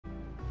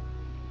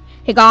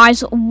Hey guys,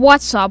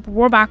 what's up?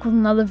 We're back with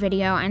another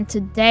video, and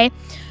today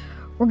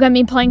we're gonna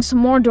be playing some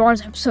more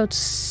Doors, episode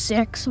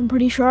 6, I'm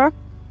pretty sure.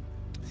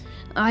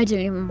 I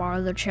didn't even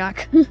bother to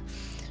check.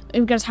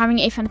 You guys having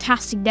a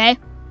fantastic day.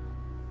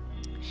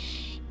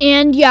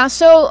 And yeah,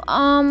 so,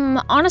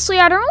 honestly,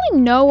 I don't really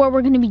know what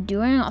we're gonna be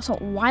doing. Also,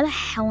 why the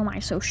hell am I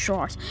so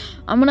short?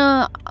 I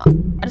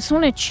just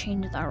wanna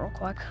change that real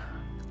quick.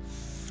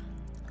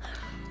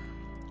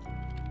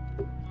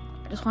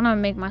 I just want to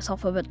make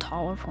myself a bit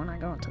taller for when I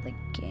go into the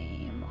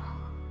game.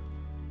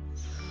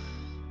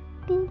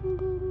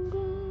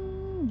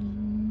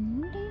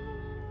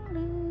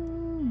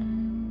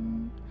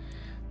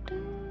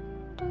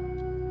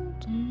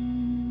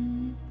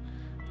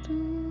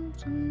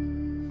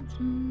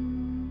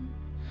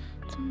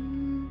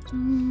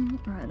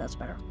 Alright, that's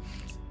better.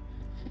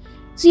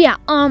 So yeah,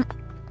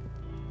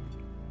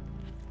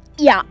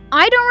 yeah,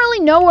 I don't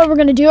really know what we're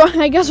gonna do.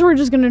 I guess we're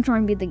just gonna try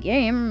and beat the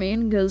game. I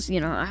mean, because, you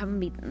know, I haven't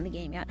beaten the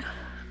game yet.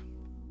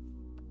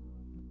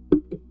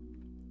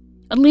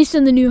 At least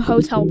in the new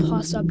Hotel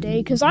Plus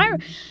update. Because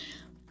honestly,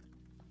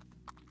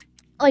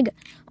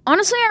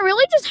 I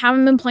really just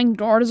haven't been playing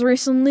Doors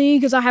recently.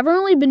 Because I haven't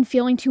really been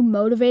feeling too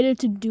motivated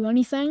to do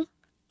anything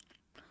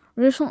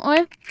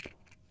recently.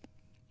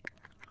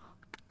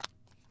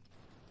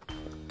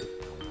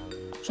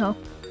 So,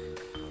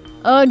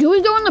 do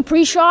we go in the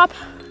pre-shop?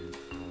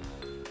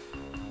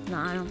 No,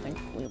 I don't think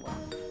we will.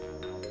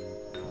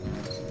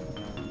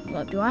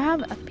 Look, do I have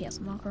FPS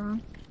unlock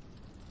on?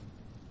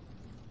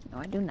 No,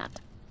 I do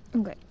not.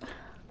 Okay.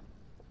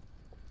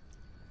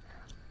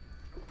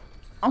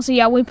 Also,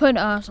 yeah, we put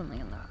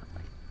something in there.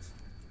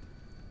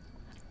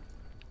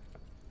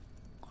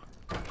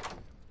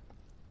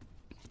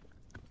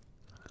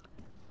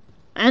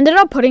 I ended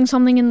up putting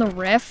something in the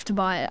rift,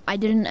 but I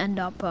didn't end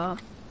up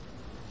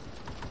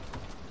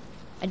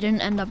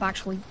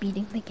actually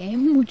beating the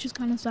game, which is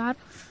kind of sad.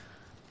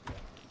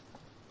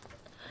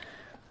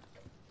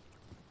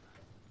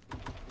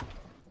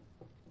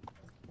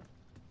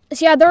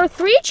 So yeah, there are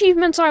 3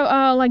 achievements,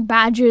 like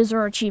badges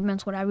or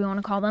achievements, whatever you want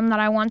to call them, that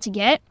I want to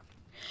get.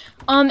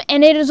 And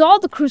it is all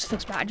the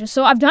crucifix badges.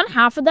 So I've done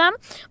half of them,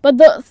 but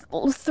the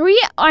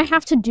 3 I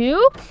have to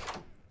do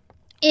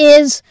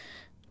is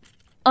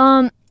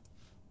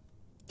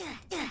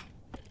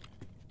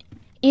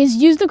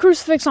use the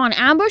crucifix on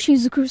ambush,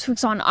 use the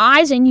crucifix on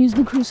eyes, and use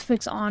the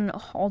crucifix on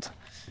halt.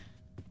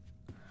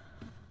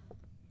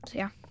 So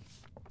yeah.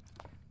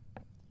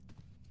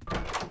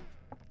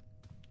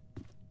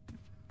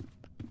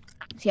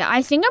 Yeah,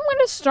 I think I'm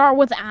gonna start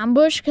with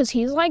ambush because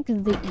he's like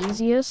the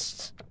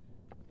easiest,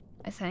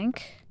 I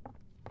think.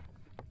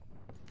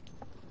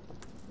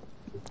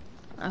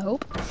 I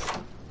hope.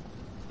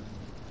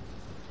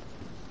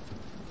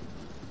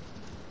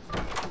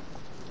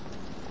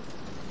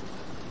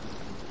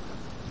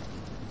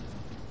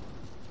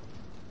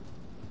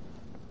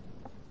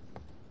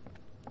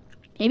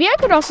 Maybe I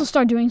could also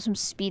start doing some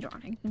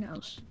speedrunning, who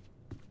knows?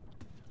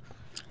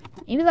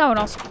 Maybe that would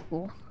also be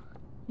cool.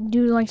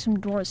 Do like some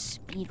Doors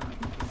speedrun.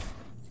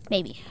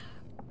 Maybe.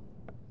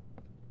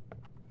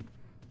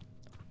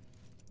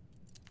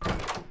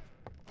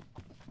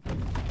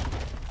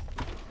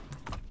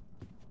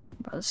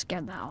 Bro,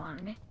 scared the hell out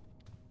of me.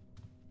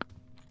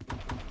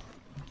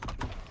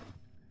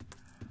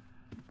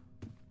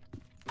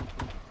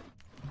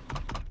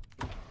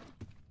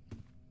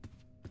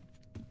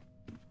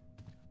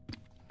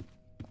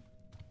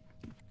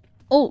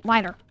 Oh,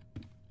 lighter.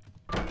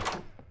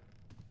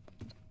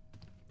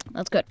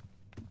 That's good.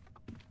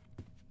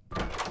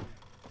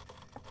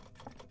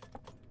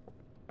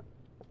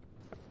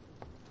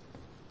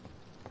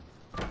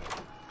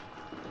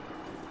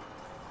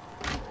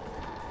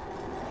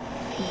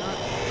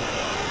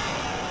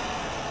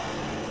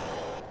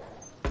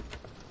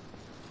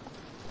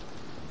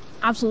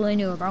 Absolutely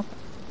knew it, bro.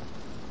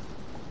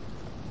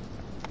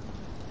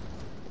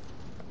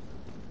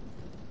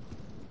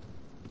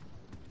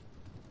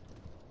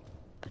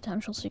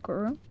 Potential secret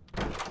room.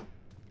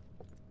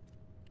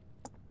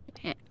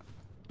 Okay.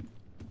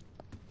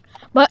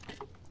 But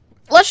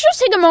let's just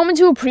take a moment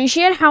to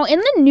appreciate how in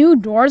the new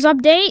Doors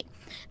update,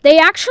 they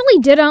actually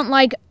didn't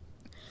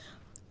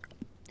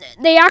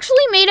they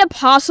actually made it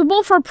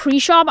possible for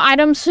pre-shop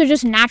items to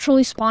just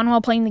naturally spawn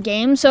while playing the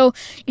game. So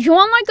if you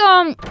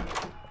want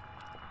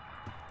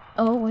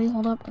oh, wait,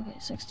 hold up. Okay,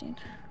 16.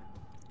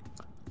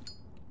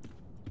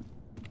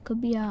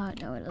 Could be, no, it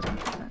doesn't.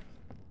 Okay.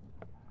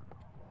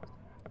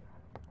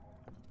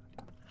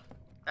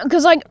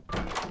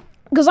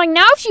 Cause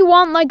now if you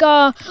want, like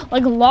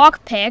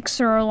lock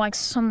picks or, like,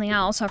 something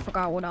else, I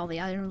forgot what all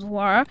the items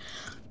were.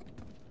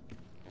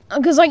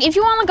 Cause, like, if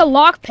you want, like, a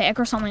lock pick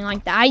or something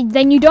like that,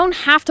 then you don't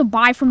have to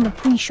buy from the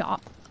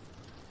pre-shop.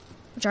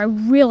 Which I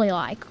really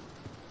like.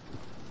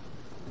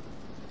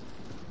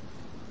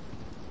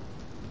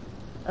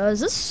 Is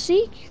this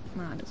Seek?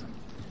 No, it isn't.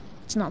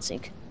 It's not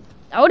Seek.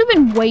 That would have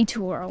been way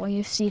too early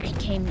if Seek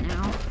came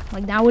now.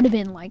 Like, that would have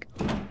been, like,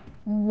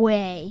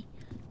 way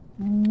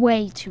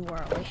too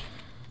early.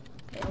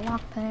 Okay,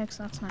 lockpicks,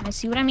 that's nice.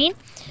 See what I mean?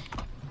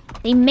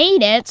 They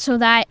made it so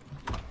that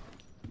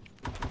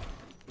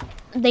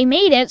they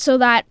made it so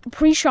that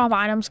pre-shop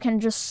items can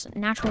just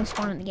naturally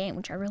spawn in the game,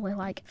 which I really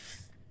like.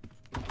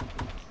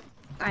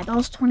 Alright, that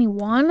was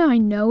 21. I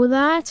know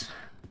that.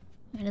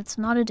 And it's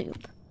not a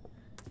dupe.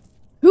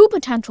 2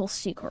 potential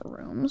secret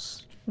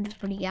rooms, which is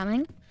pretty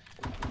yummy.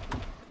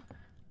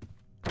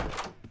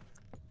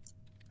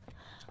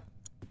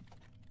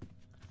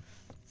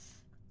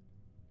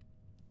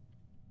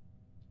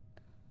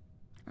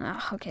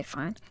 Ah, okay,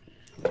 fine.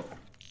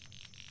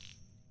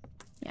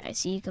 Yeah, I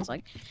see, because,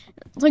 like,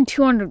 it's like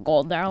 200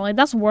 gold there. Like,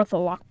 that's worth a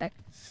lockpick.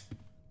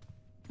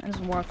 That is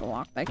worth a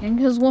lockpicking,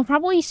 because we'll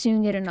probably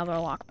soon get another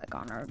lockpick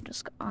on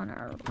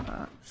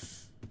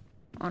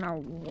our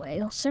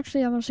way. Let's search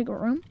the other secret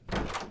room.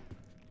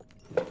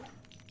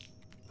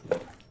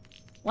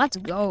 Let's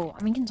go.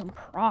 I'm making some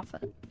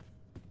profit.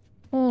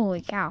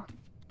 Holy cow.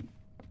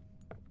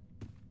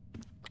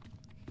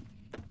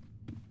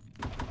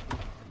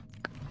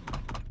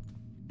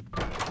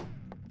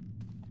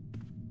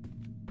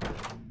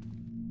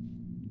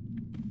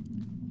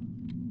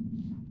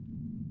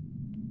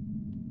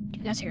 Do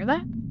you guys hear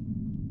that?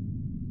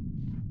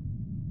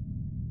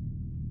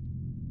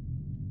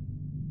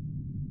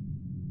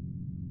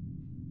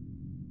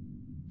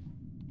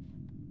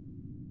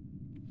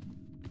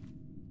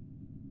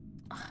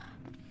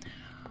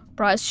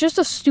 Bro, it's just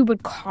a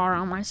stupid car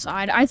on my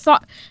side. I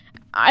thought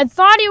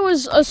it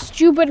was a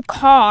stupid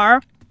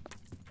car.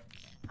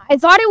 I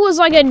thought it was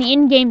like an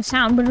in-game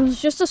sound, but it was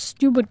just a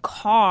stupid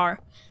car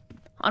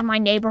on my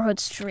neighborhood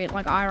street,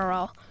 like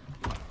IRL.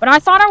 But I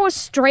thought I was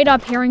straight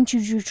up hearing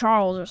Choo Choo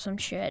Charles or some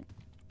shit.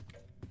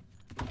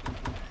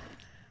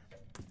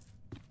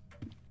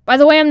 By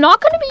the way, I'm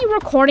not going to be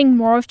recording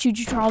more of Choo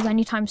Choo Charles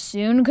anytime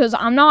soon, because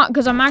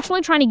I'm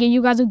actually trying to give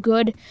you guys a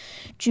good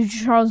Choo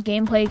Choo Charles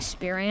gameplay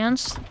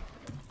experience.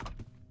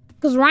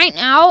 Because right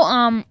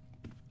now,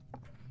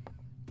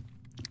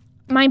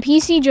 my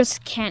PC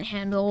just can't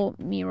handle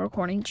me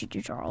recording Choo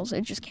Choo Charles.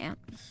 It just can't.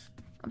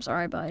 I'm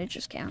sorry, but it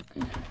just can't.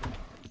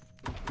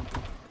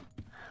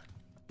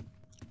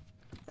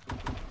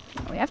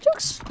 We have to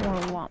explore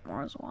a lot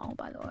more as well,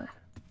 by the way.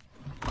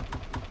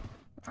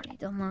 Already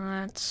done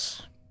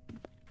that.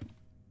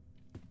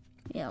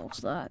 Yeah, what's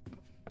that?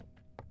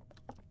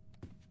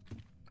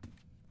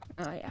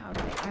 Oh yeah,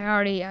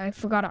 okay. I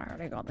forgot I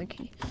already got the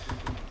key.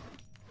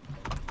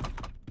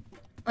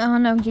 Oh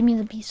no, give me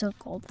the piece of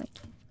gold, thank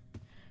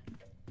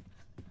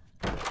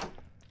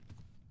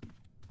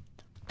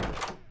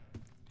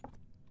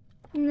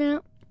you.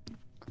 No.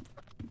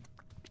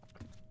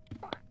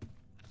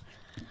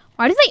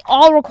 Why do they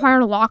all require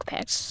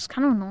lockpicks? It's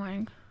kind of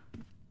annoying.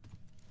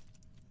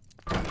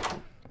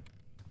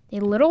 They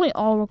literally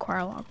all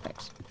require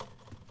lockpicks.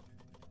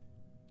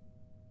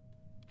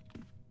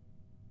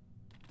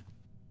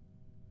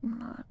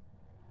 Not.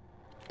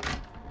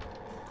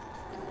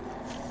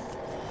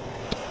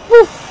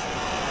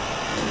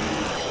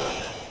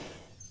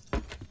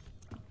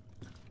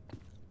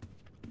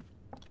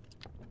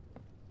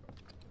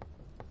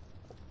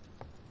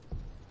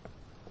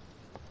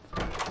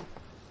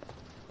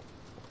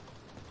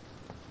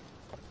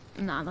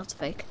 Nah, that's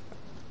fake.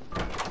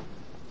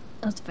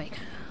 That's fake.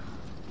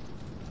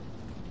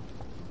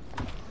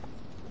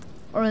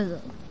 Or is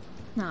it?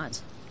 Nah,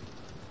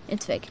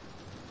 it's fake.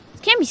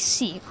 It can't be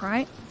Seek,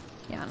 right?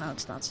 Yeah, no,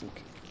 it's not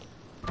Seek.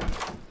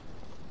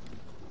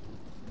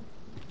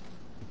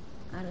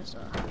 That is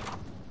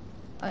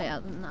oh yeah,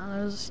 no,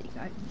 that is a Seek.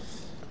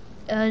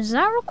 Does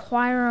that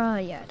require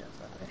yeah, it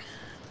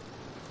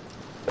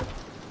does.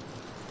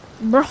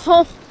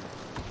 Bro,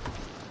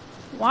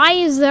 why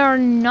is there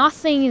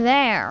nothing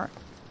there?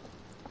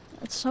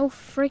 That's so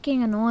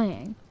freaking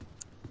annoying.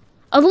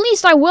 At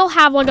least I will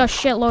have like a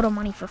shitload of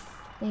money for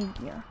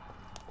figure.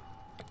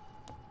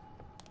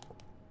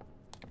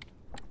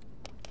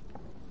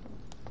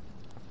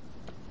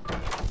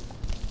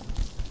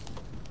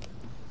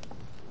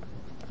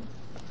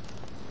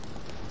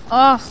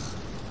 Ugh.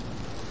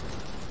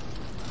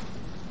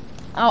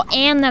 Oh,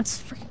 and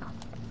that's freaking.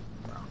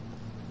 Bro,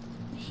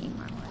 I hate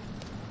my life.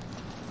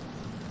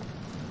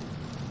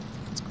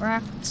 It's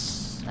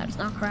cracked. That is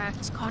not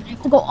cracked. God, I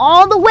have to go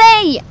all the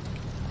way.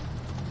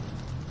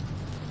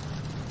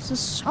 This is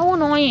so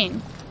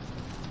annoying.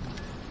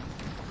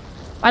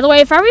 By the way,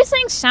 if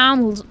everything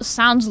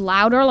sounds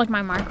louder, like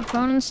my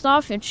microphone and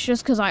stuff, it's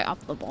just because I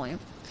upped the volume.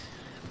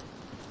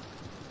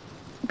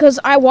 Because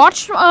I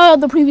watched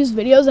the previous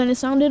videos and it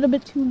sounded a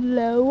bit too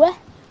low.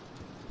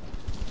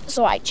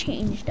 So I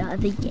changed the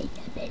gate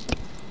a bit.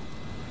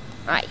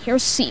 Alright,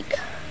 here's Seek.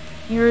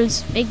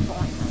 Here's Big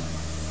Boy.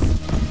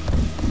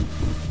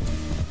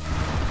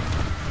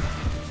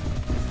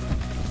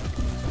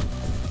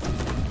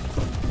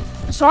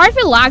 Sorry if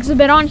it lags a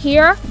bit on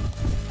here.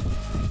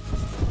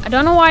 I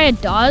don't know why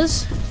it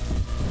does.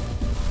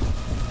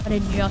 But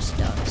it just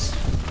does.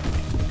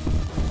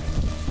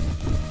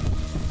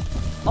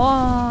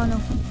 Oh no.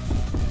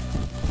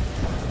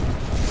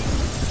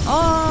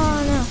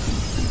 Oh no.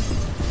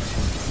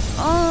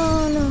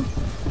 Oh no.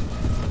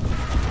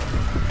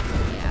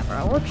 Yeah,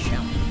 bro, we're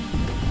chilling.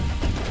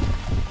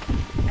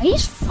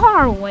 He's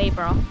far away,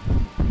 bro.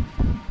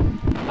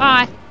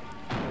 Bye.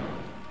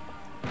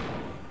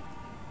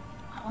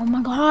 Oh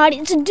my god,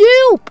 it's a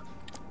dupe!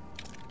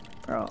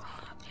 Bro,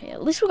 okay,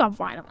 at least we got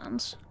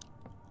vitamins.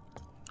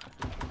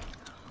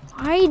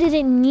 Why did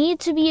it need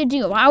to be a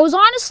dupe? I was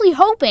honestly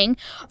hoping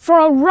for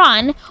a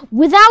run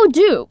without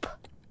dupe.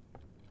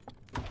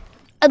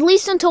 At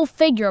least until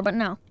figure, but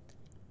no.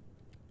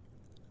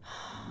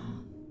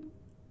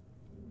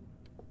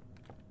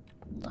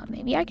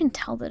 Maybe I can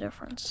tell the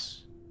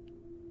difference.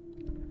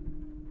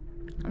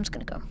 I'm just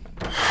gonna go.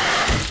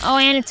 Oh,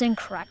 and it's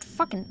incorrect.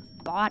 Fucking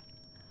bot.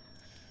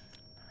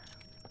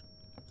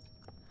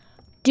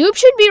 Dupe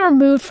should be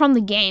removed from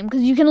the game,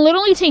 because you can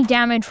literally take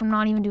damage from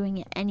not even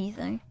doing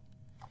anything.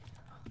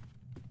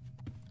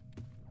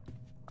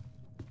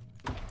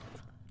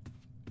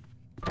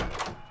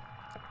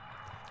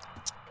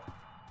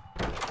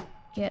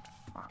 Get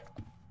fucked.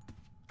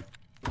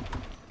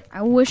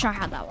 I wish I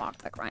had that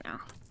lockpick right now.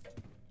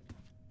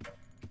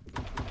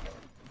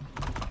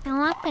 A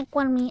lockpick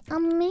would be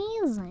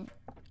amazing.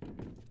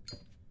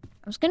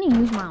 I was gonna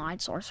use my light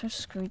source so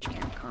Screech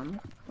can't come.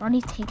 I've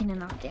already taken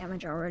enough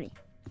damage already.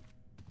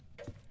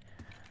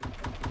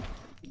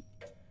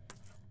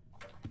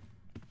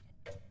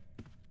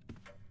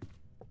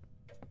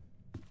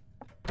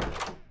 Oh,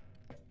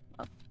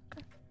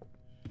 okay.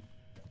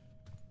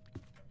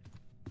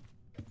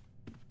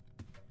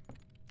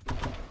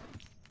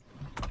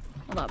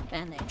 Hold up,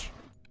 bandage.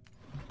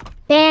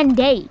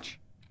 Bandage!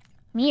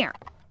 Come here.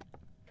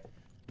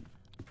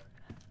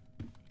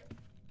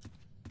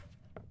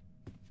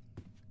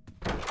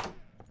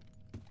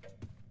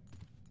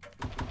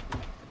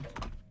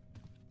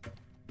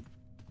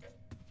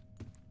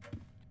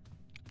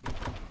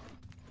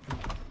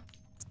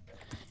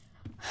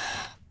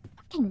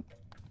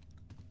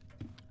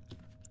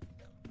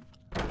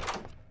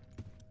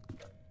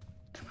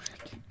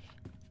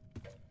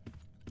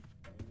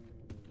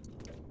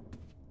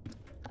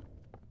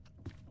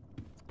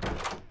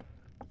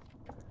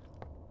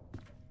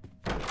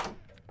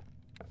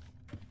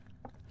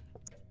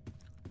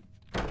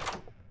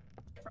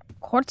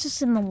 Quartz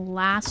is in the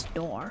last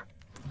door.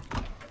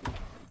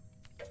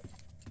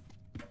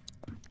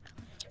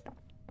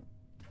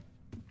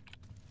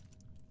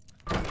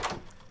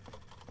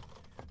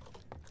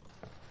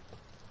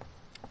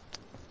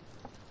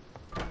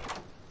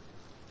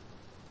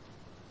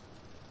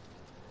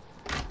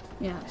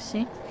 Yeah,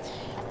 see?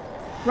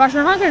 Rush,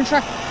 I'm not gonna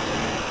try.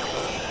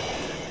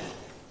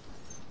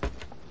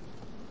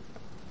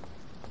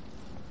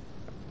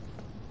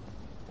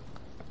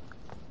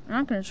 I'm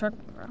not gonna trick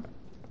you, bro.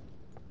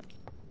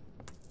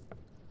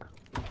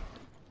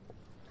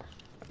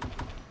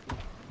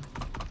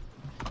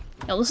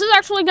 Yo, this is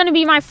actually gonna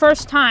be my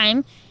first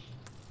time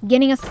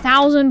getting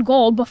 1,000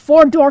 gold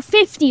before door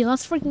 50.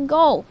 Let's freaking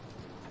go.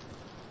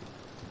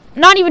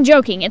 Not even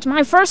joking. It's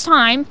my first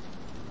time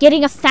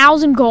getting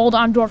 1,000 gold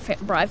on door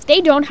 50. Bro, if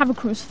they don't have a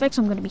crucifix,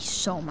 I'm gonna be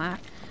so mad.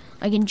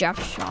 Like in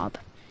Jeff's shop.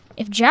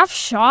 If Jeff's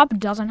shop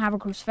doesn't have a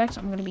crucifix,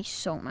 I'm gonna be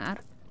so mad.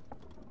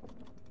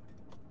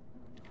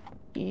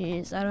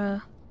 Is that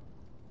a...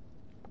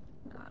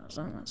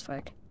 No, that's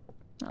fake.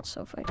 That's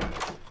so fake.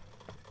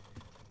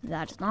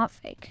 That is not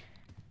fake.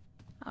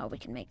 Oh, we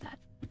can make that.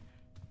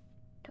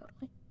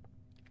 Totally.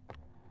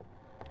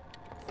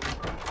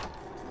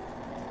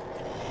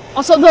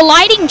 Also, the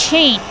lighting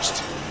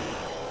changed.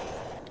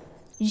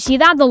 Did you see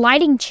that? The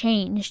lighting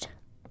changed.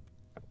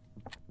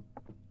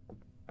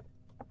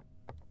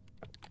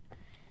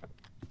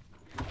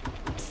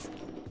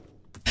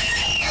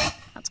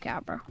 That's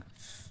cap, bro.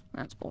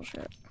 That's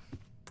bullshit.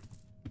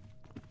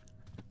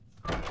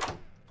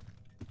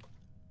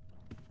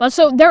 But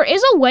so there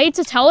is a way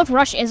to tell if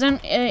Rush is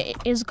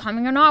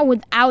coming or not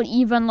without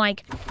even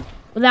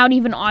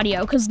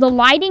audio, because the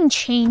lighting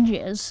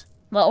changes.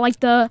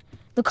 Like the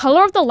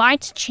color of the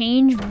lights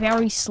change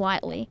very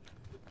slightly.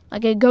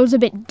 Like it goes a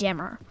bit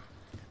dimmer.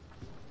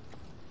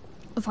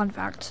 A fun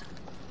fact.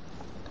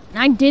 And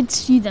I did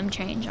see them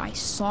change. I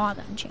saw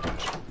them change.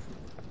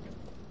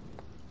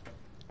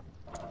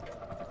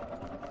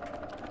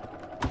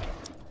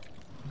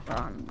 Bro,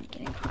 I'm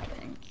getting high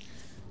ping.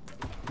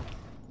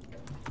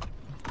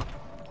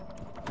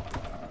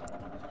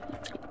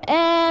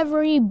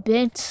 Every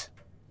bit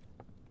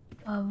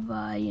of,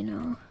 you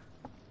know,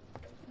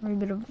 every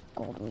bit of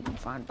gold we can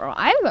find, bro.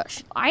 I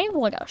have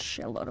like a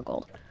shitload of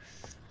gold.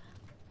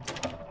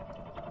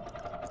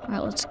 All right,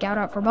 let's scout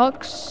out for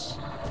books.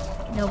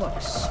 No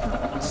books. No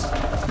books.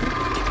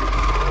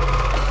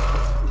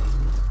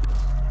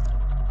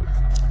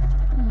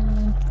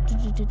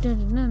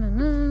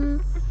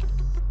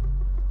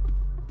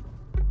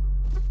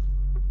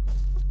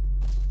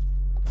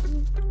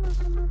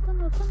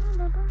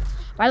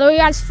 By the way,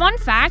 guys, fun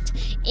fact,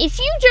 if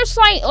you just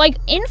like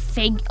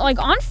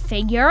on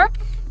figure,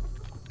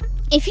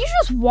 if you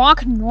just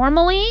walk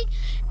normally,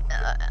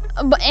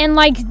 and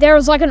like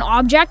there's like an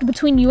object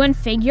between you and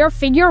figure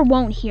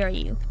won't hear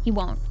you. He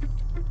won't.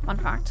 Fun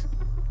fact.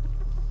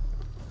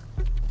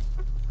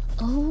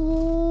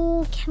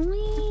 Oh, can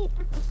we?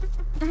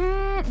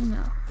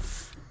 No.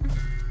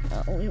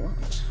 No, we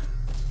won't.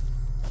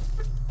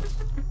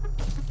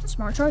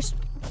 Smart choice.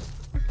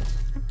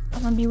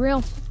 I'm gonna be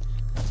real.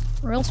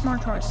 Real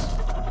smart choice.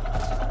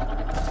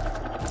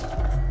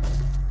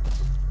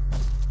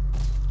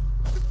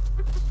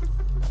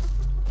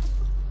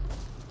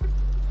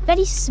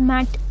 Very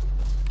smart.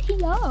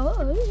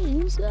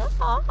 Yes.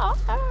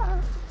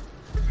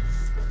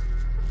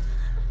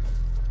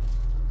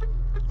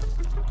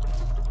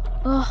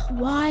 Ugh,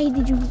 why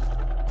did you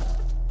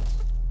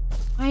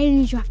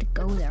have to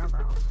go there, bro?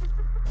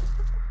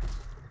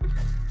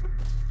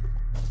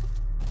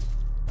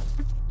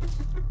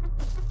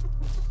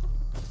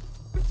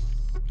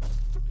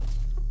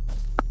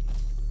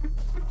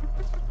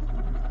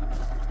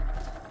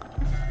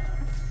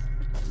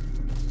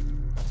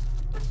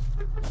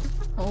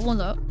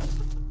 Hold up.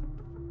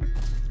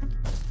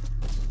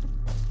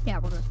 Yeah,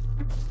 we're good.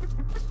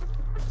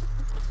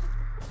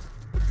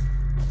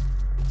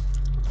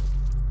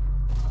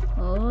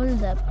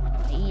 Hold up.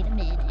 Wait a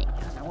minute.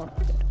 Yeah, no, we're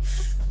good.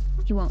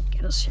 You won't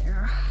get us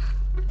here.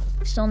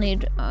 We still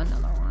need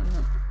another one.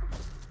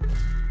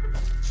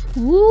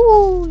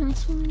 Ooh,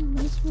 nice one,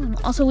 nice one.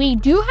 Also, we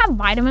do have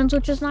vitamins,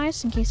 which is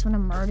nice in case of an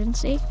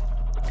emergency.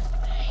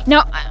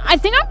 Now, I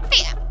think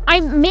I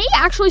may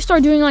actually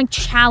start doing like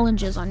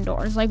challenges on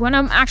doors. Like when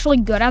I'm actually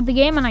good at the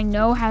game and I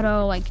know how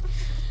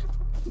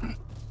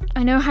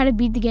to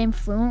beat the game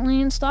fluently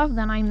and stuff,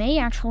 then I may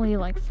actually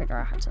like figure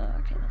out how to,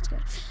 okay, that's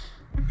good.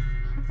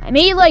 I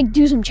may like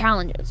do some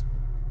challenges.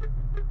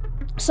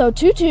 So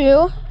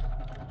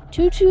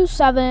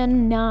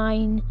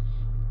 2279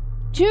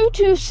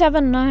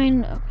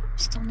 2279. Oh,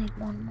 still need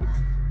one more.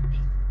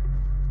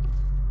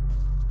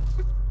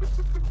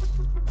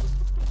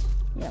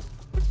 Yep.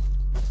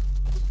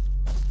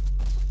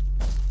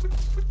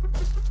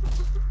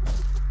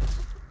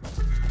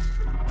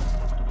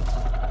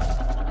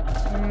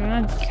 You're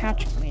not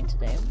catching me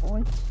today,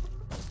 boy.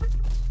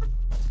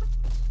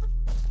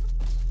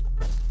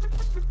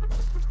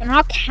 You're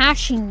not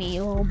catching me,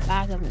 you little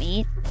bag of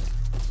meat.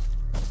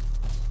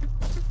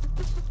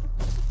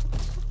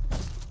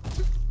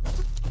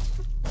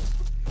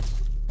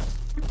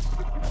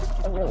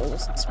 That really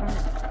wasn't smart.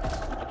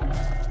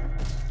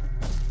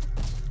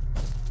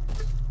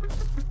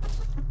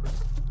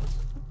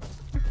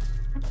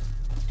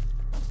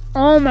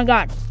 Oh my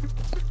god.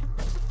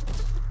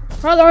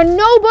 Bro, there are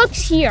no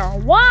books here.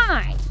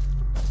 Why?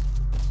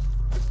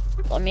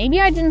 Well, maybe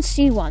I didn't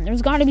see one.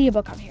 There's gotta be a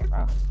book up here,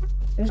 bro.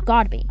 There's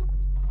gotta be.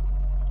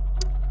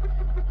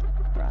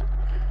 Bro.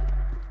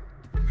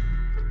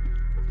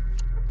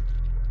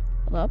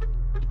 Hold up.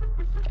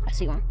 I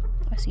see one.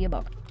 I see a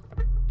book.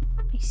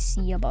 I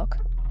see a book.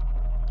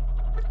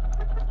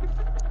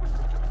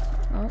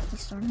 Oh,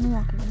 he's starting to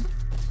walk again.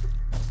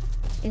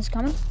 Is he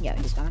coming? Yeah,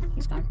 he's coming.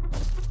 He's coming.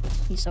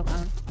 He's still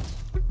coming.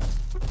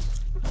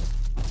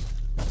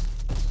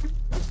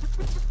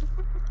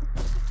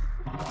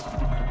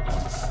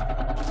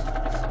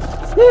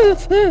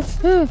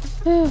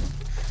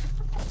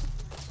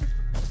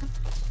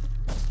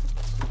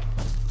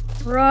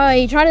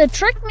 Right, trying to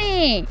trick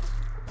me.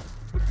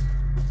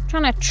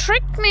 Trying to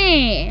trick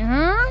me,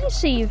 huh? I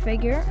see you,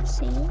 figure. I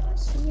see you. I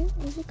see you.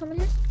 Is he coming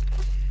here?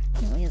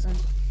 No, he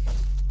isn't.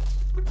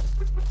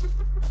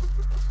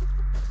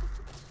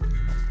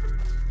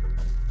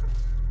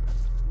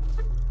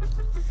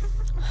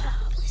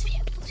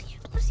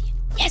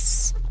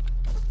 Yes.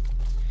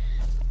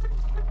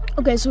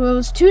 Okay, so it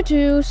was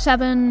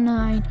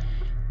 2279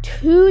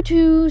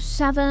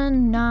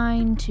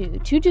 22792 22792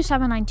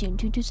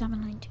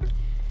 22792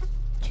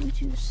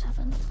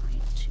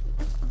 22792.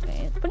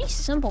 Okay, pretty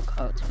simple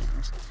code to be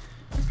honest.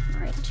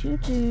 Alright,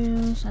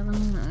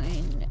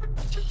 22792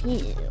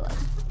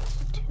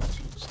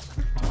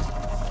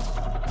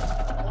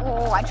 22792.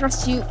 Oh, I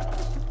trust you.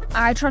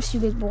 I trust you,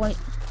 big boy.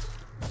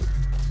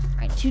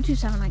 Alright,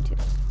 22792.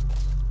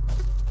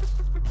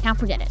 Can't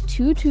forget it.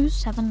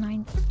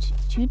 22792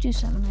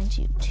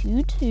 22792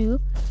 22.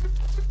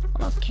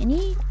 Hold up, can you?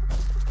 You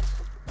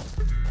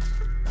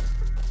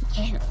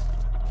can't.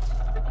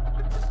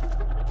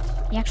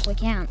 You actually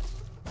can't.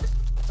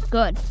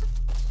 Good.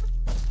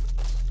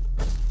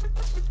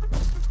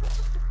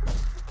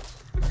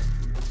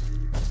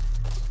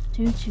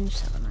 Two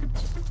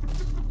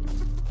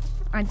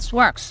 22792. Alright, this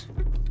works.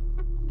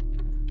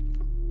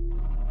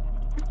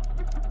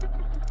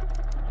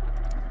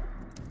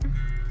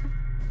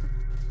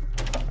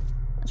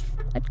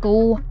 Let's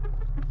go.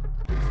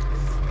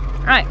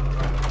 Alright.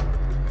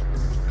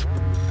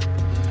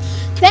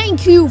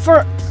 Thank you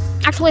for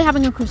actually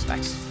having a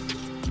crucifix.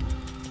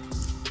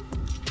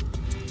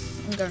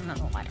 I'm getting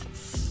another lighter.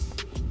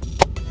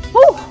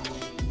 Woo!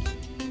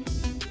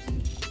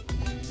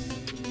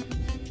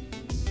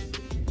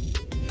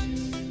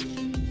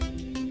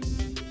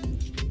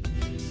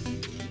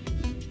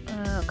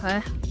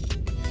 Okay.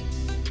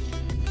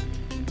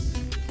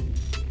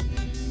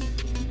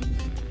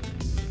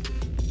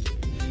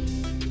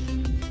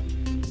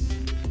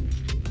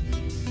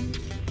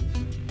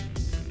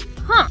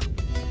 Huh.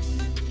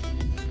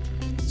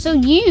 So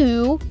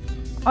you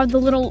are the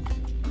little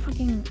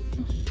fucking...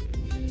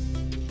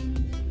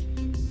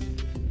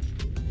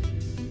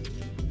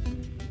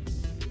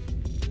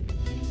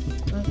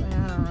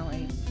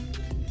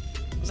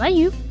 that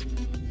you?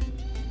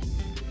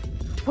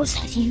 Was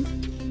that you?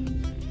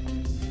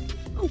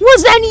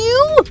 Was that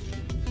you?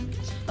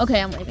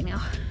 Okay, I'm leaving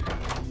now.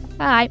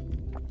 Bye.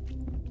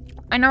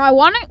 I know I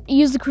want to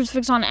use the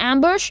crucifix on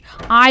ambush,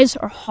 eyes,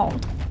 or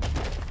halt.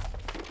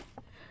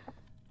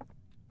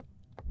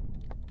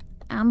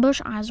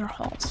 Ambush, eyes, or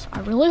halt. I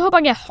really hope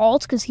I get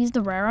halt because he's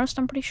the rarest,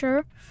 I'm pretty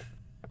sure.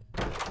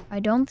 I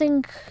don't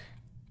think...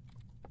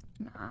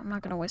 No, I'm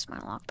not going to waste my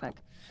lockpick.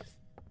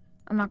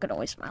 I'm not going to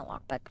waste my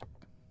lockpick.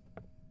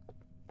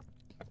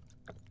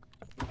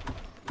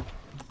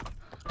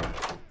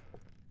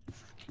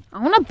 I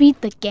want to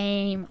beat the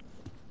game.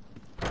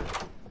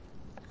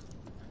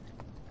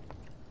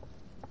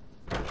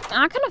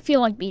 I kind of feel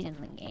like beating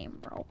the game,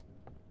 bro.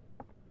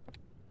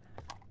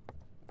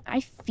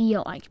 I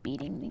feel like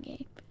beating the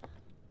game.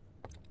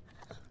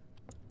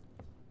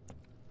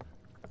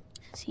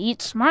 See,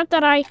 it's smart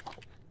that I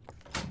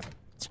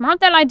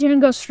didn't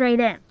go straight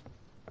in.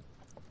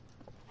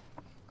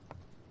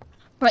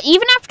 But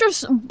even after,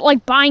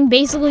 like, buying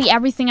basically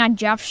everything at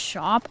Jeff's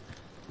shop.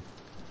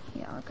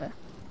 Yeah, okay.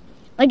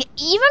 Like,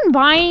 even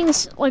buying,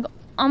 like,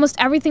 almost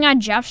everything at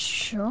Jeff's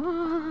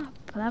shop.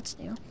 That's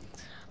new.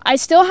 I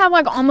still have,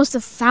 like, almost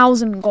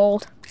 1,000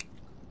 gold.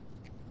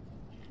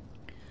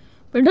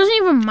 But it doesn't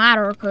even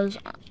matter, because,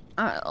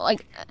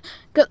 like,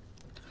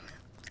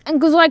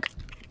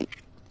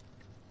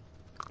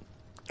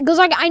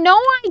 I know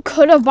I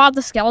could have bought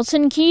the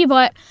skeleton key,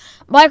 but,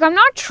 like, I'm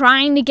not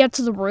trying to get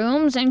to the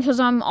rooms, and because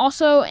I'm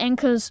also,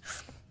 because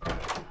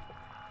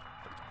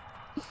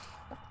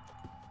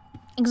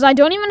I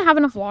don't even have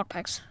enough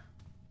lockpicks,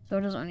 so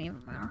it doesn't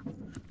even matter.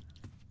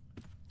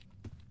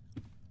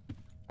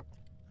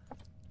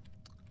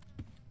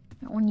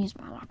 I want to use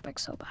my lockpick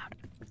so bad.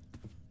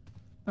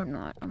 Or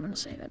not, I'm gonna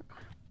save it.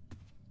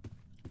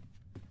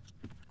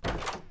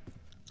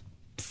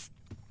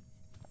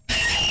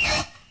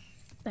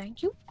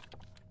 Thank you.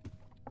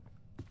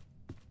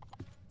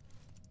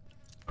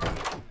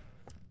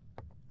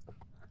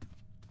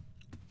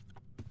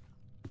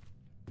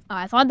 Oh,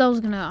 I thought that was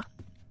gonna...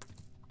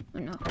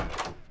 No.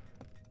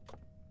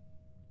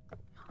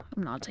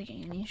 I'm not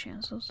taking any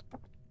chances.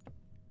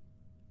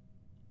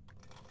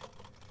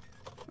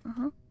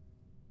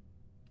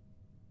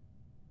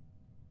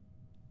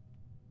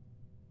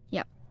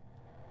 Yep.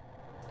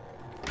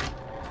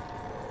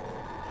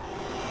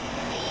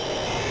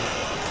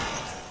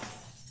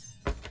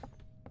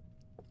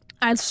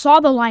 I saw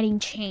the lighting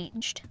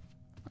changed.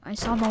 I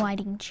saw the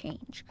lighting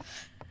change.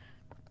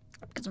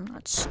 Because I'm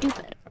not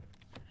stupid.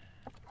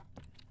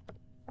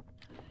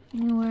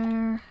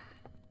 Anywhere?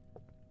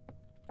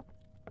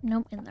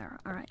 Nope, in there.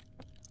 Alright.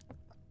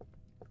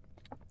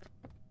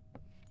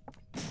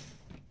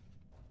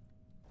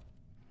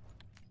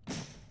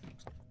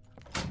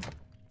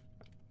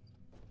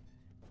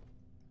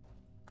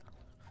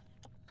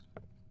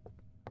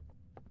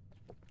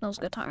 That was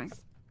good timing.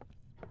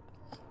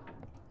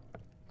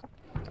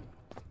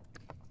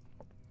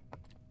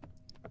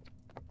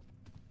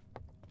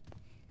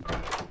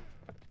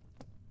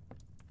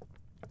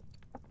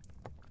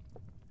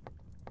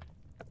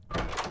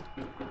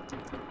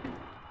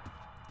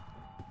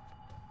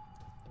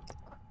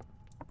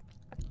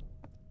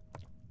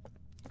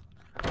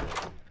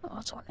 Oh,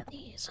 it's one of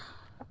these.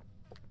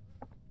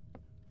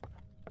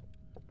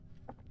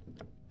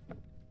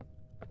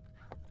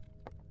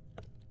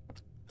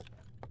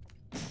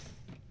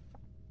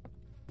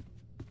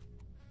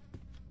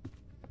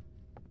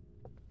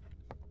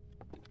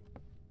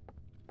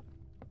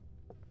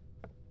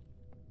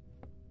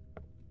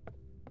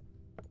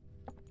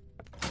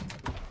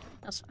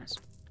 That's nice.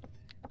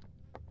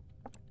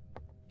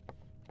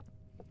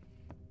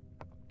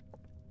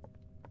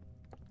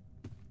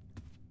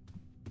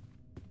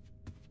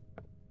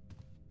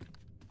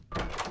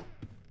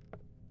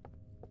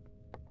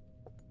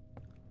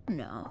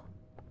 No.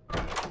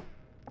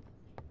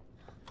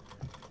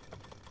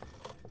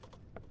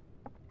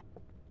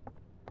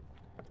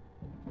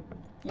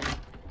 Yeah.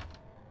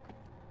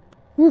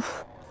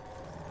 Oof.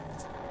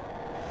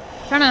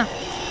 Trying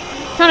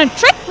to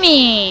trick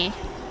me.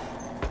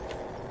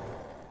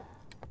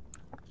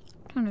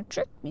 Trying to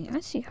trick me. I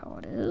see how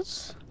it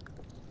is.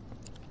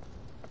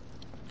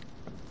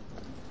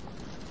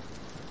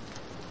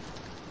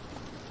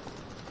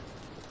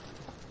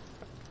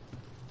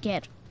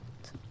 Get.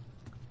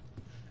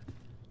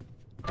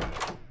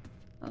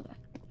 Okay.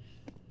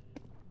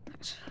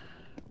 Nice.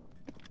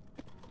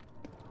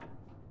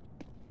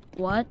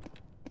 What?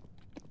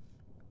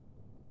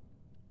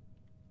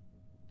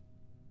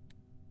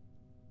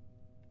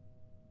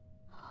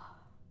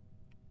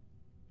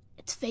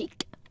 It's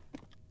fake.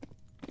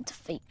 It's a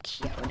fake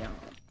key.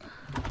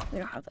 We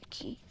don't have the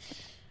key.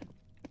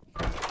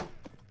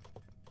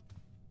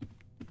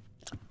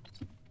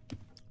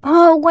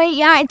 Oh wait,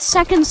 yeah, it's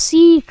second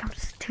seek. I'm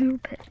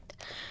stupid.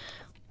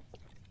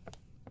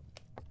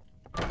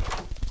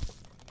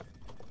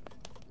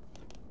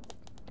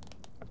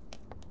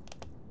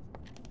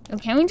 Oh,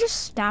 can't we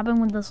just stab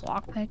him with this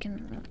lockpick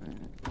and?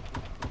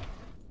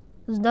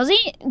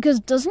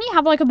 Doesn't he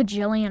have like a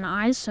bajillion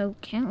eyes? So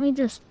can't we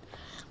just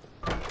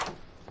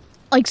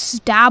like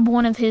stab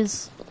one of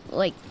his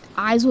like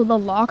eyes with a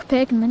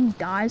lockpick and then he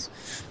dies.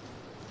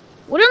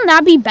 Wouldn't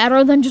that be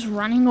better than just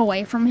running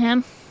away from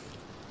him?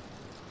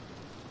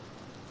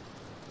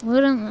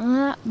 Wouldn't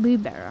that be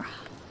better?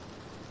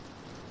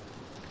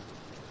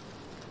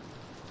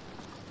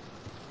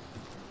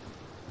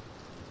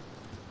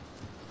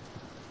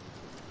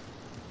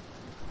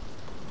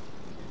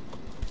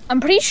 I'm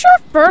pretty sure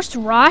first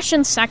rush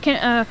and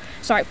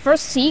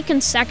first seek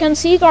and second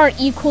seek are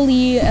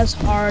equally as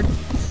hard.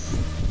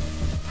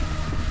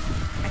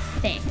 I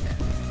think.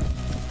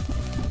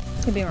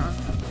 Could be wrong.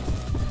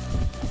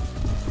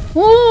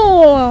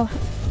 Ooh!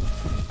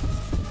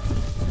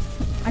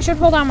 I should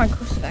hold out my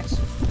crucifix.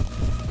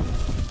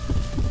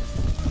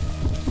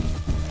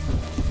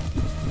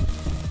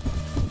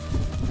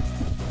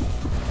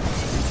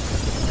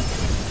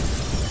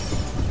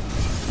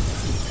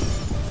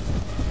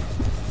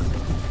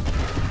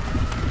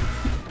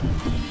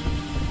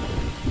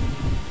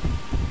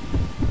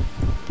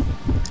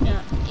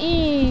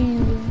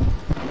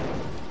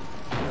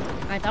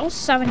 Alright, that was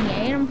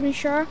 78, I'm pretty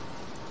sure.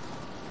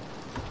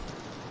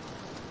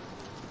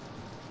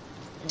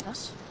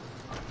 Yes.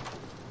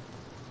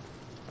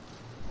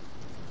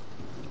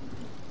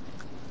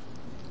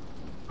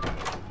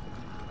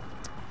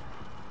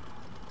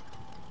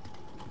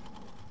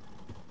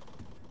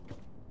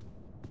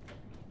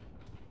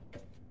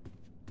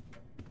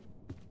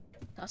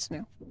 That's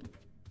new.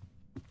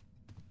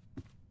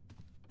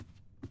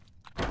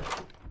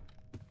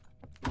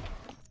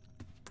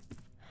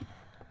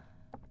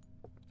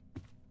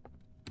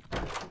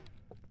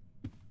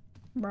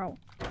 Bro.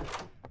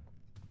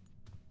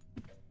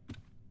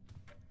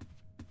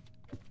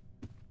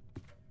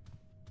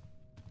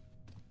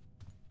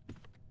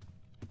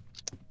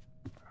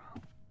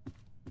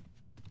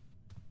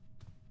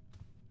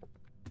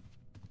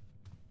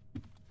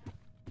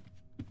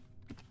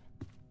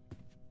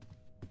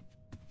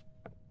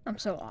 I'm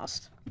so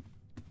lost.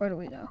 Where do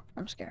we go?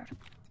 I'm scared.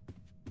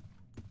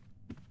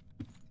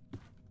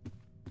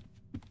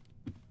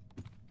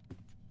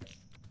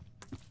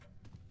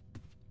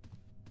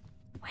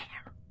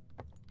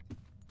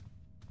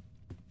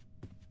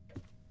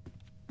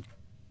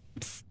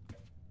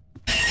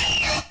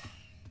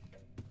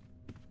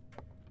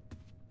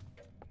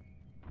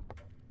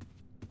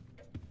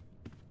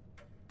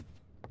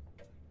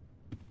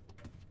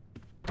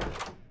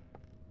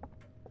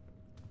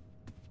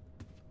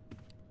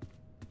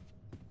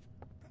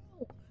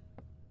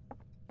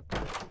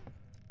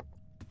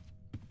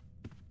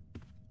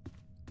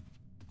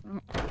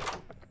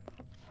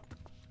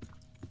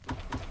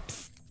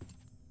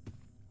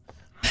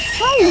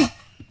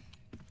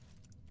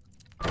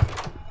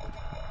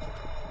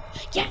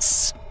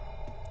 Yes!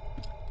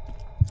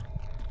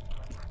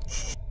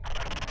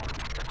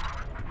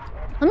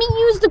 Let me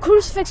use the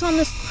crucifix on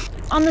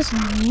this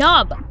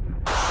nub.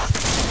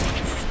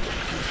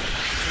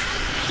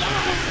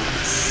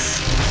 Yes!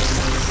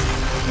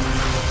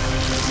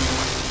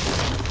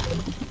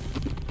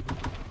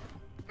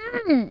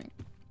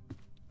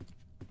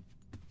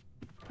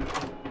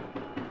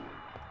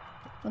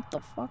 What the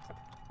fuck?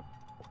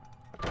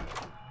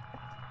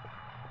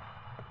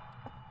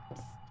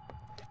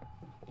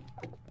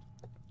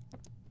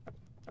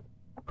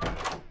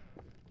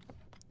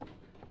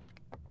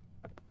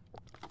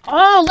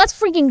 Oh, let's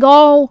freaking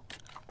go.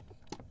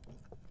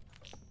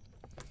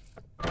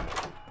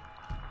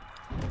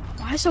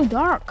 Why so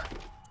dark?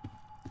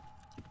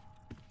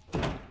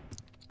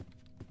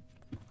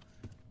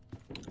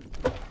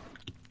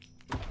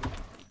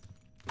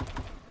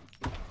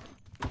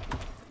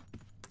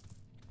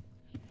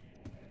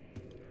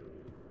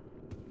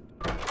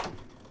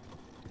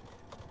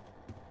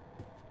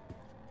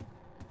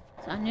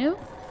 Is that new?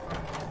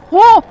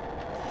 Whoa!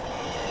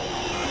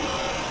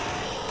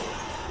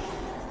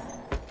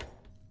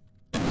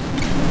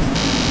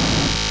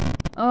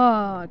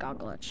 Oh, I got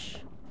glitch.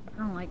 I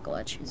don't like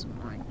glitch, he's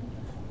annoying.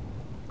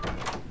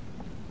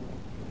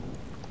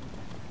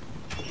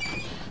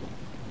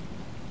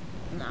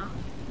 No.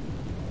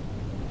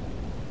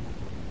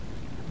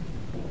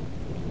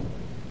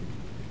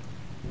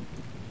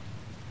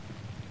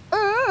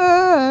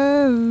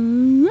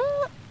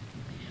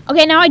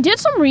 Okay, now I did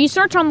some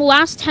research on the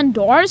last 10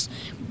 doors,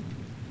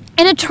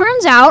 and it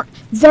turns out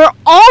they're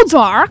all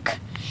dark,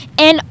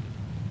 and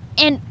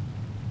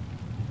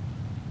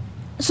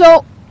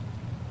so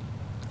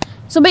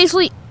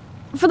basically,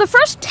 for the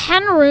first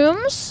 10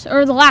 rooms,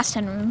 or the last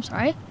 10 rooms,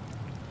 right?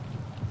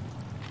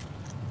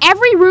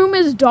 Every room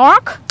is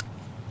dark,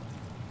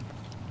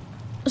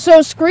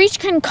 so Screech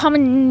can come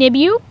and nib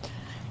you,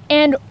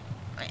 and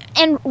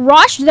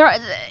Rush,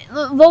 the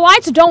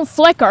lights don't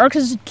flicker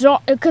because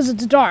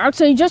it's dark,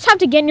 so you just have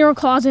to get in your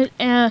closet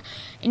and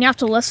you have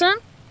to listen.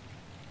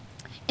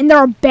 And there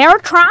are bear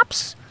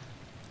traps,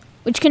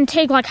 which can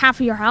take like half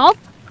of your health,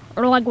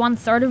 or like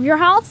 1/3 of your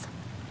health.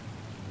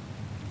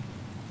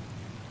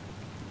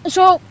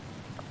 So,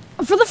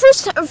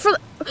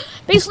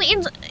 basically,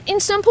 in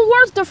simple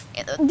words,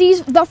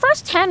 the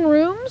first 10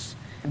 rooms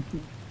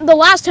the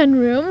last 10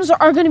 rooms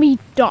are going to be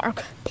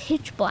dark,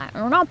 pitch black.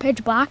 Or not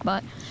pitch black,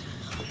 but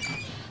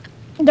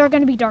they're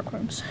going to be dark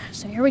rooms.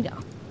 So here we go.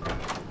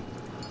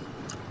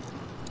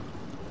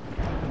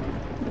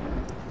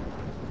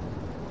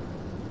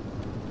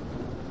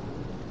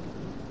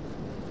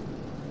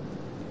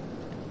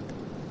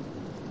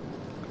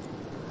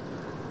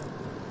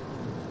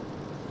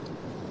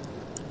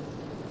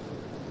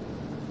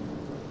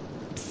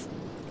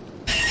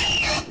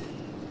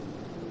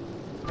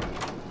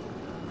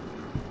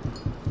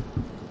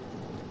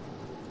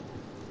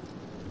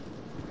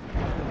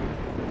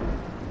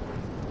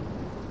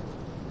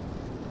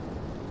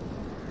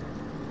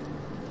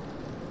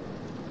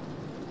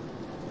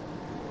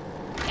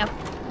 Yep.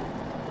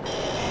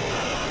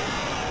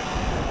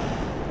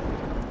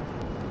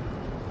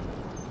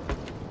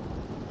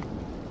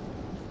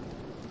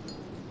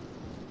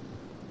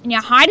 And yeah,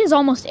 hide is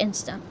almost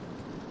instant.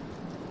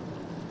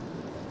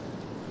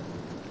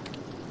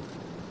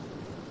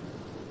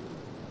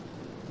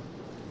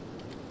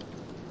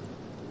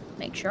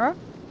 Make sure.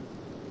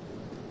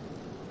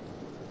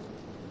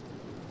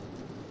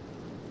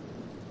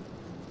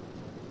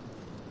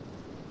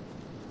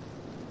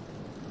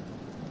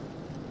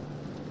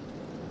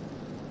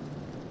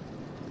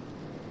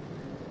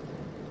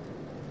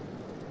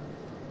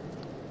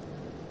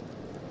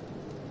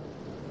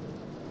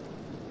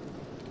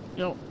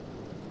 Yo.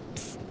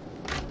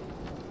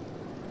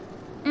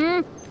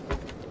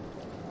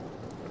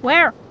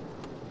 Where?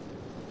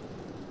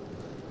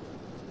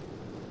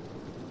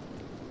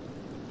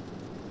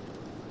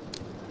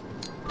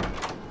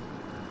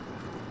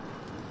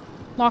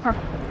 Lock her.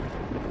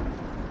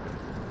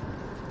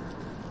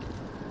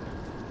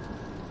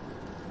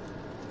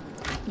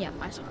 Yeah,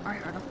 I saw her. I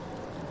heard him.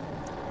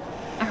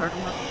 I heard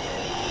him.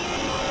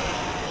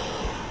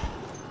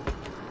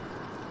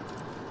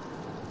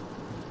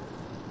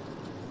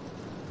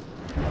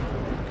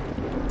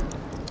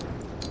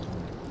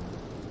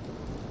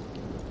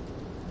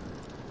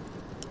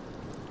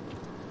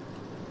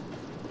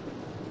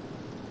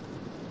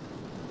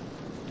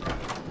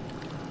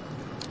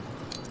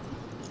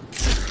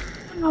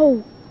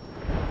 No.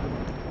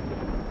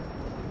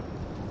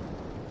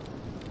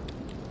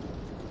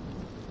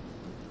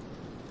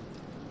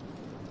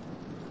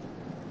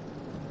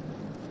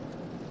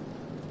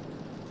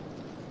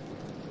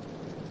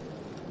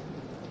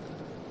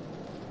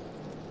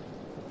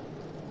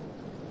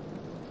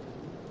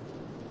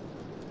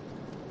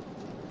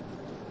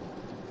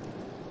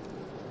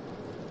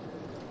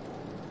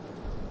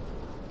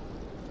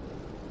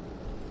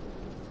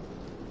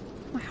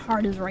 My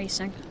heart is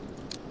racing.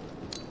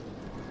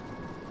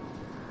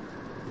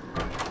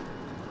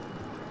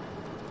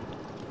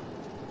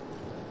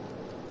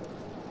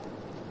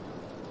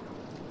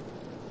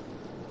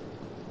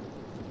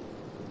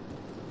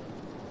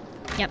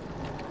 Yep.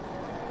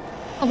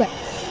 Okay.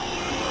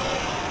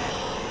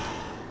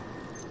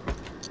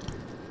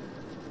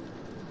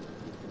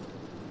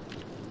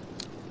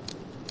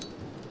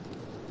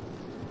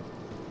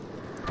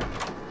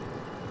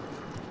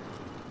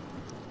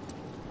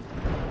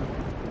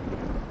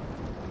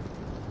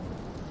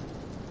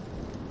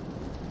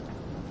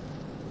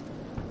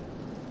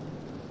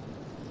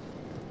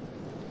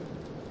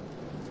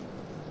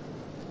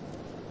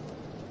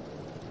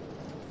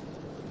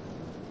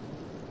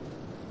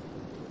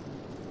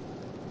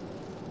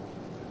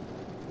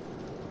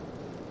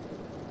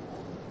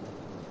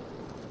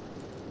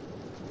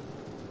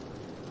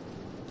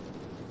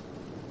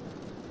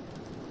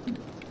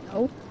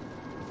 No.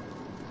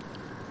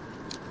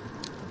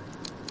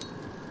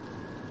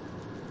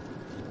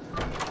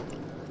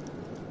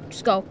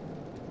 Just go.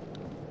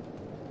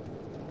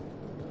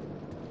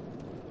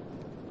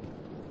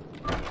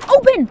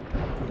 Open!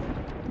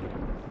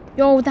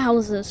 Yo, what the hell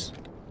is this?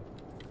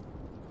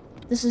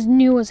 This is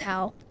new as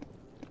hell.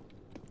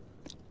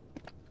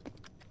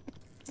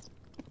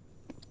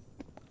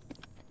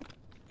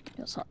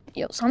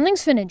 Yo,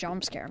 something's finna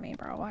jump scare me,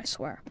 bro. I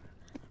swear.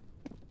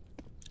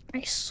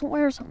 I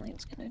swear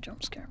something's gonna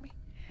jump scare me.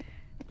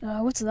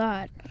 What's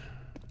that?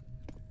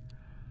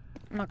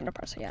 I'm not gonna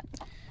press it yet.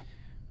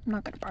 I'm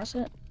not gonna press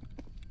it.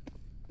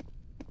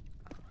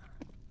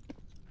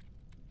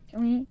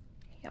 Can we?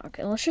 Yeah,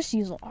 okay, let's just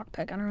use a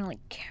lockpick. I don't really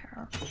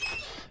care.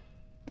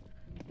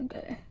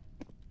 Okay.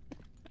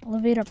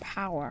 Elevator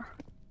power.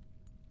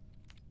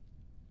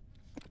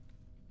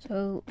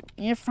 So,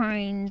 you need to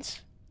find,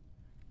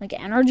 like,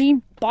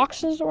 energy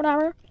boxes or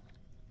whatever.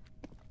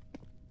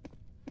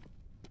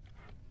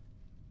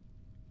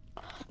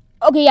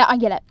 Okay, yeah, I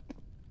get it.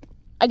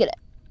 I get it.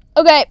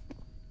 Okay.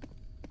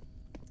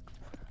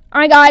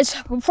 Alright, guys.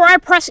 Before I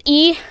press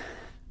E,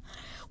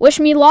 wish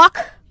me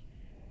luck.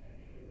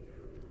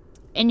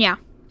 And yeah.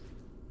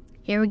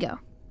 Here we go.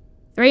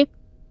 3,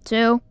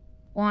 2,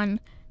 1,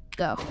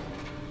 go.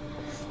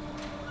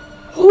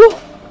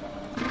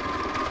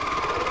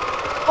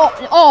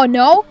 Oh,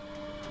 no.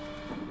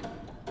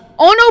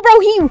 Oh, no,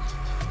 bro.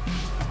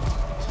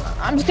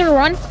 I'm just gonna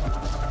run.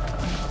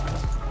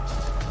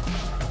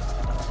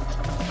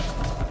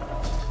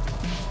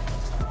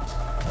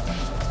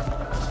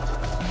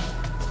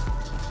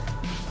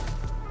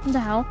 What the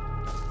hell?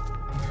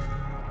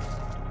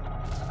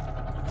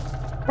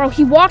 Bro,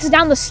 he walks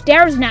down the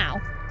stairs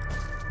now.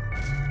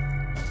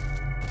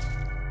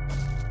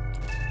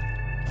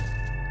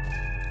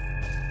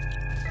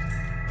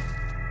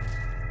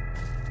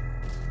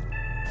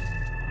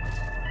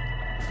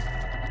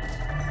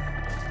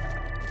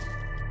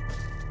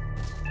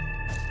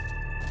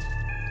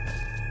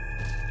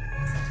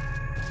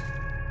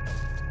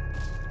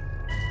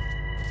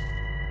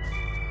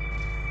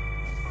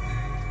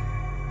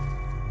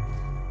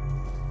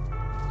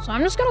 So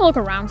I'm just gonna look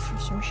around for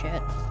some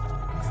shit.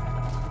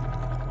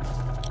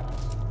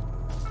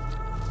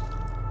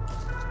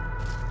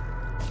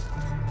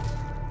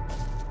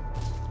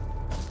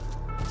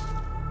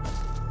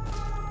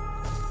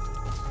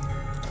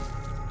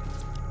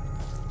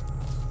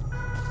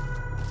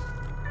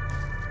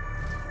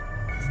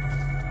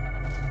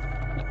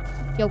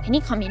 Yo, can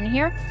he come in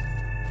here?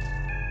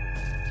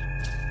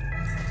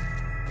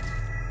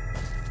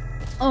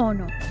 Oh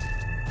no.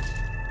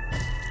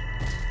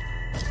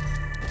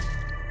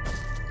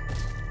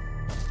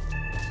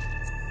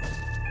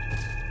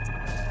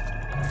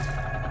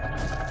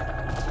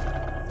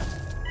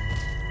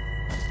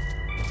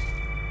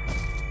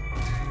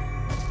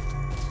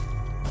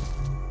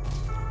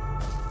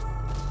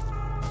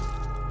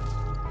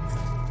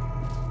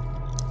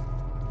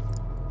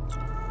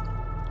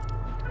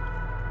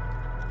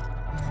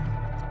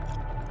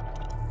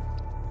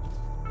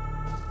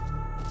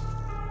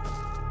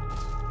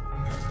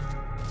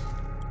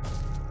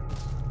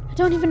 I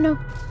don't even know.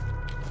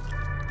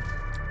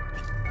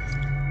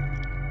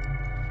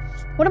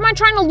 What am I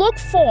trying to look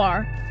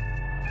for?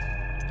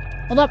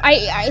 Hold up,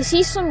 I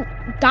see some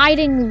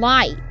guiding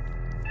light.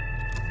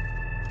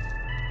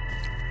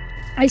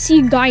 I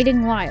see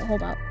guiding light,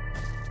 hold up.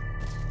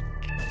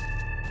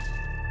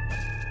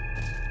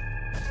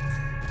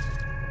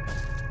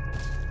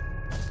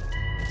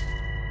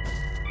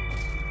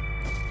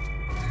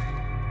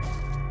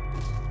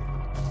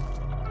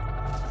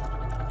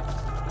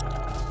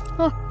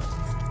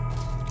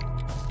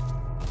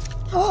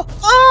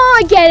 Oh,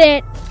 I get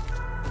it.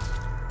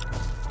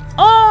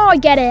 Oh, I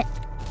get it.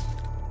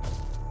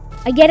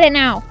 I get it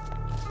now.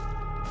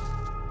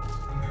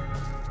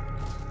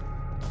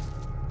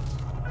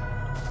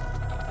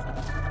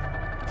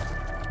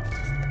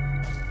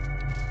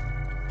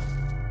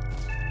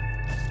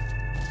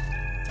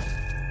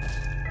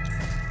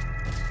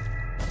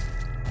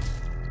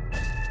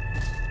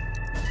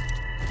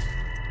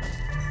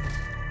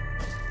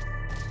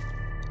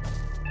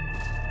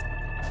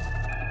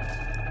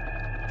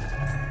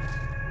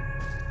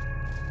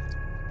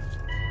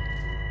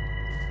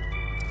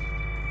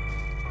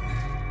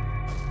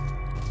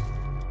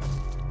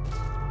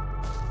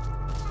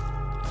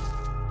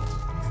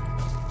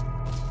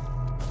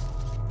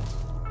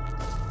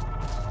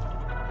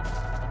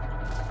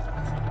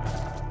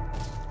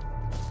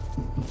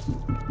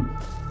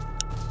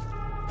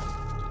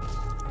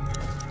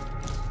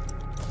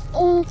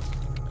 Oh,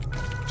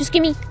 just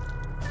give me.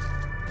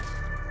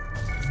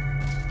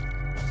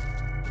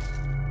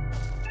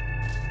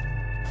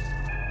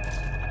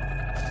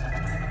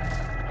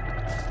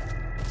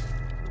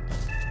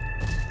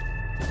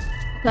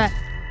 Okay.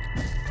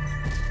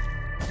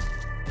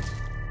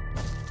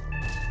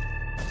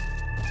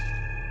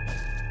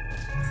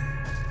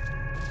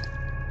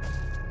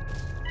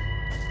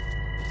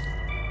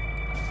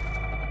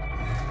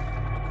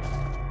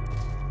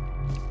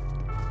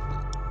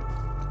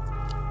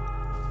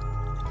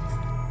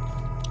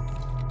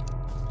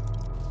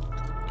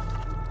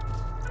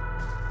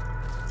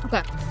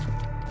 Okay.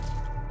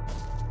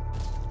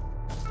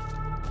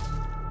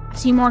 I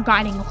see more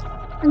guiding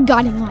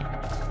light.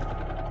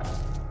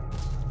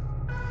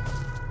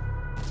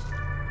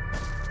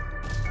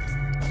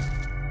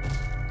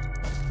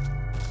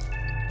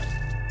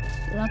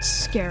 That's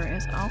scary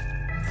as hell.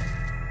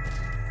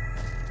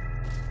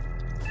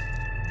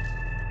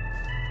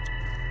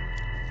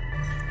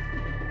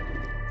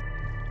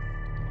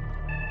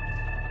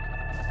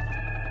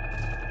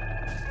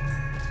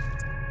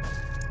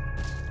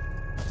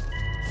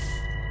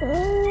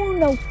 Oh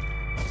no.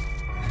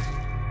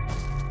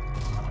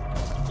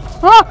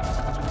 Ah!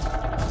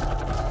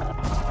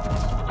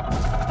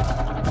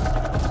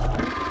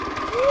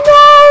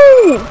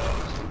 No!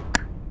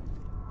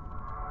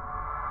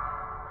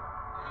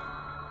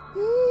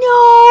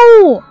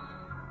 No!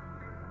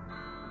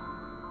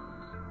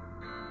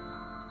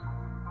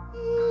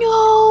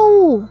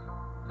 No!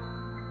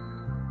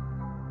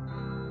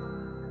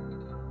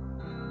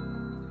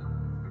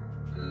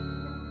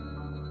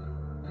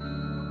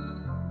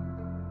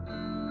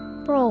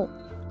 Bro.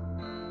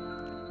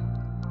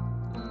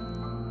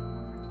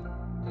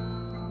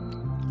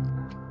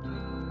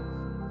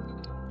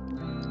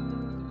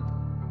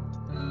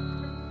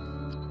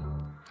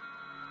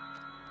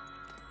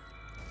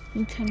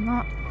 You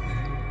cannot.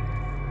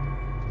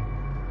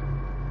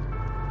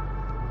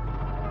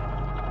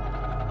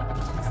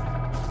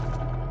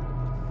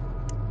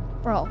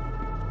 Bro.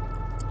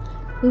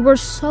 We were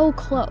so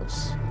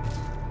close.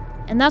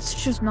 And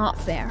that's just not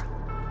fair.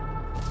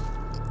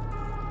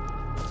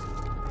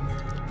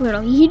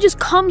 Literally, he just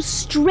comes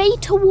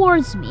straight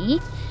towards me.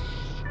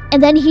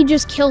 And then he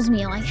just kills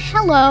me, like,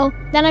 hello.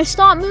 Then I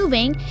stop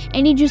moving,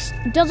 and he just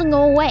doesn't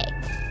go away.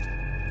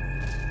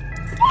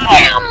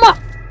 Damn!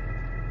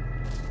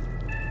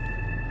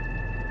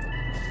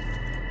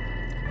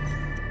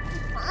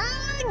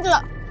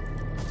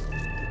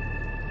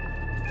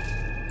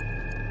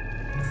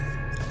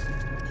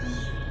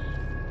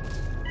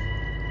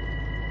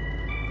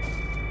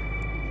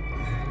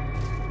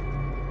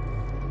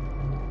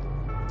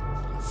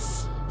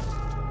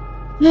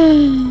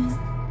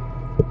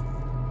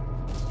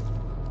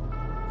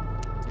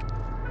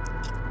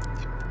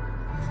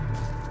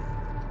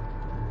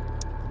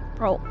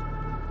 Bro.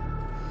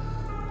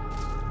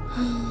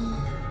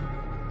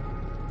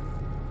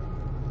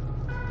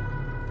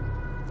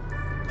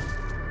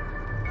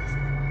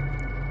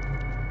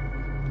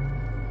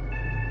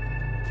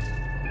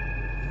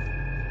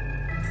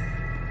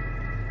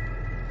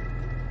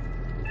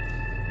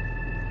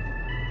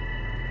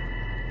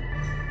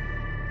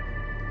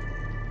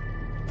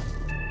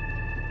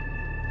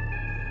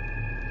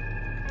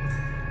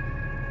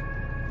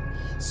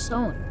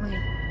 So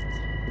annoying.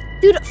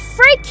 Dude,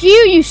 frick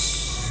you, you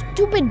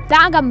stupid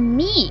bag of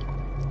meat.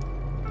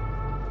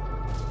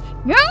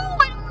 No, I don't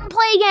want to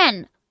play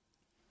again.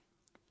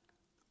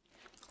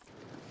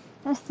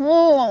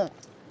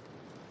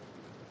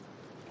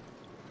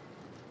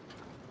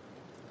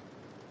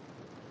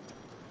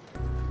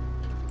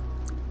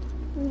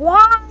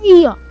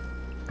 Why?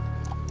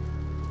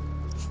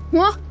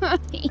 Why?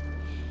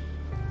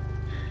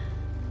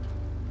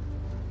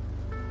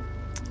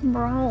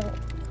 Bro.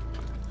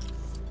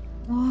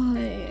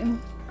 Why?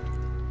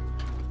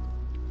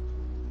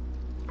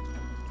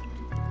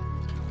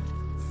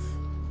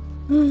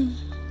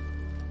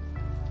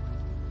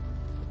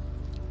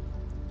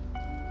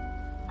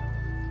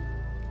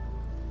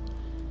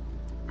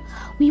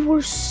 We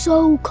were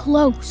so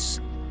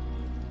close.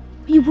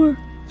 We were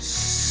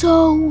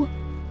so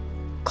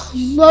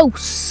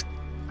close.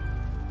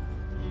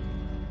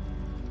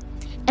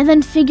 And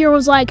then Figure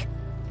was like,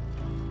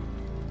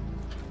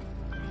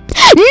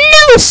 "No,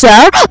 sir,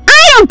 I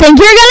don't think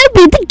you're gonna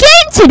beat the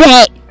game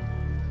today."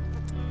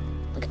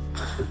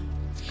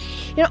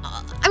 You know,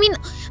 I mean,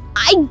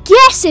 I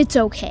guess it's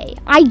okay.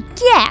 I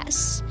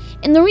guess.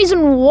 And the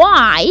reason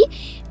why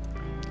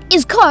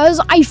is because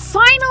I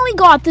finally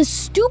got this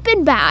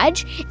stupid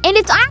badge, and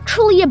it's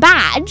actually a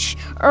badge,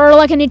 or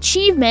like an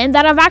achievement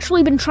that I've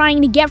actually been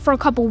trying to get for a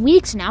couple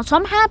weeks now, so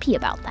I'm happy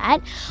about that.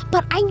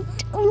 But I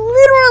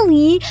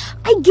literally,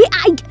 like,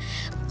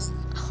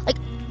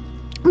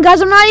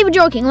 guys, I'm not even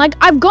joking. Like,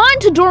 I've gone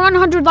to door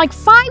 100 like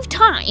 5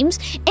 times,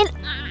 and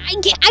I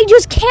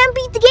just can't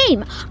beat the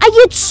game. I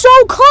get so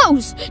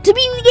close to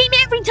beating the game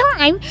every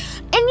time,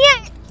 and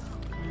yet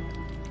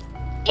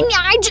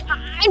I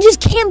just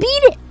can't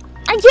beat it.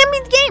 I can't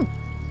beat the game.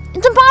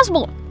 It's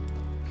impossible.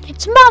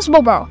 It's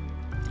impossible, bro.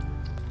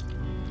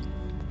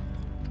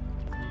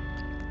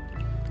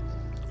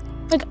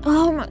 Like,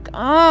 oh my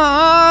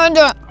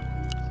god.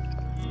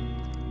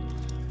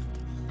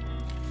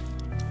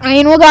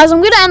 Well, guys,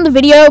 I'm gonna end the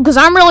video because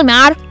I'm really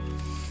mad.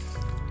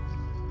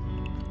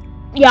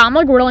 Yeah, I'm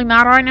like really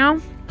mad right now.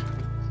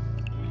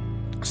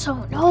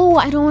 So no,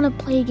 I don't want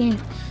to play a game.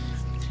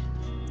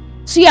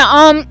 So yeah,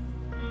 I'm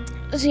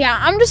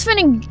just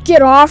finna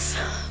get off.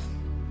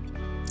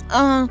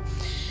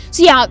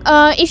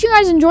 If you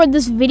guys enjoyed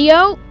this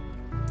video,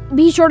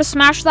 be sure to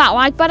smash that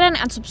like button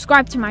and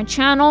subscribe to my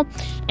channel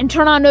and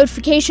turn on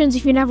notifications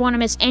if you never want to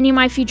miss any of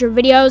my future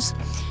videos.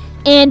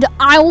 And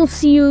I will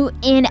see you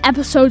in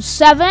episode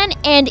 7.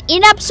 And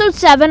in episode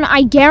 7,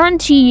 I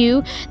guarantee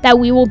you that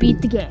we will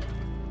beat the game.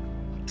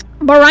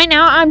 But right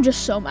now, I'm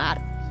just so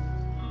mad.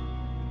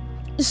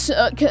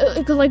 So,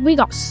 cause like we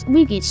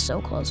get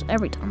so close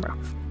every time, bro.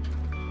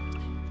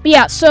 But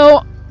yeah,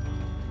 so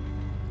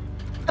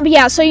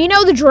you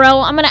know the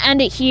drill. I'm gonna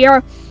end it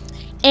here,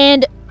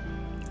 and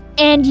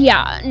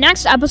yeah,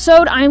 next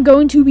episode I'm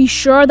going to be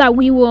sure that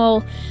we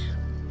beat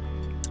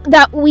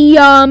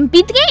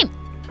the game.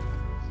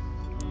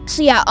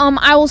 So yeah,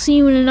 I will see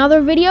you in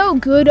another video.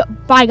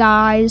 Goodbye,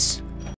 guys.